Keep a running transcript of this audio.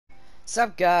What's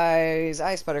up, guys?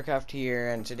 Buttercraft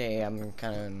here, and today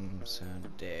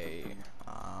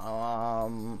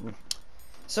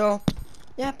so,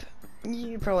 yep,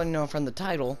 you probably know from the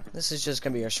title, this is just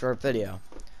gonna be a short video.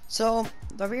 So,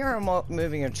 the VR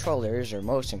moving controllers, or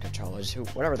motion controllers,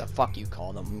 whatever the fuck you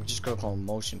call them, I'm just gonna call them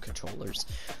motion controllers.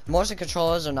 Motion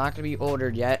controllers are not gonna be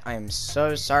ordered yet. I am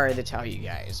so sorry to tell you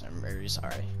guys. I'm very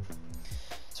sorry.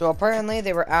 So, apparently,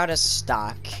 they were out of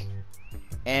stock.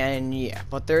 And yeah,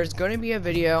 but there's gonna be a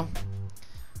video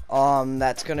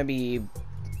that's gonna be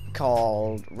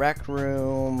called Rec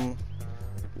Room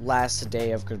Last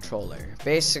Day of Controller.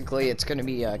 Basically, it's gonna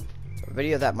be a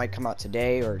video that might come out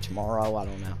today or tomorrow, I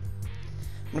don't know.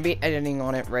 I'm gonna be editing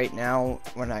on it right now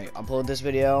when I upload this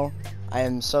video. I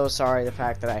am so sorry the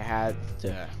fact that I had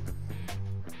to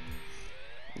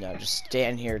just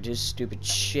stand here, do stupid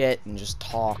shit, and just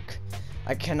talk.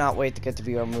 I cannot wait to get the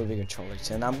VR movie controllers,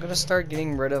 and I'm gonna start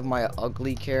getting rid of my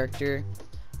ugly character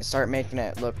and start making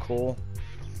it look cool.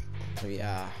 So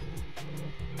yeah.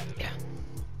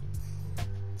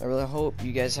 I really hope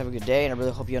you guys have a good day, and I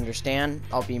really hope you understand.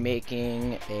 I'll be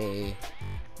making a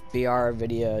VR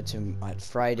video at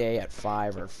Friday at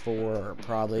 5 or 4, or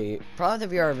probably the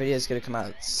VR video is gonna come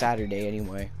out Saturday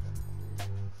anyway,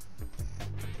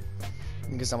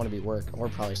 because I'm gonna be working, or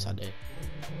probably Sunday.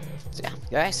 So yeah,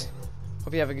 guys.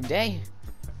 Hope you have a good day,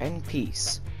 and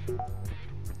peace.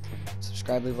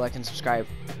 Subscribe, leave a like, and subscribe.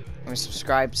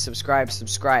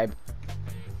 Subscribe.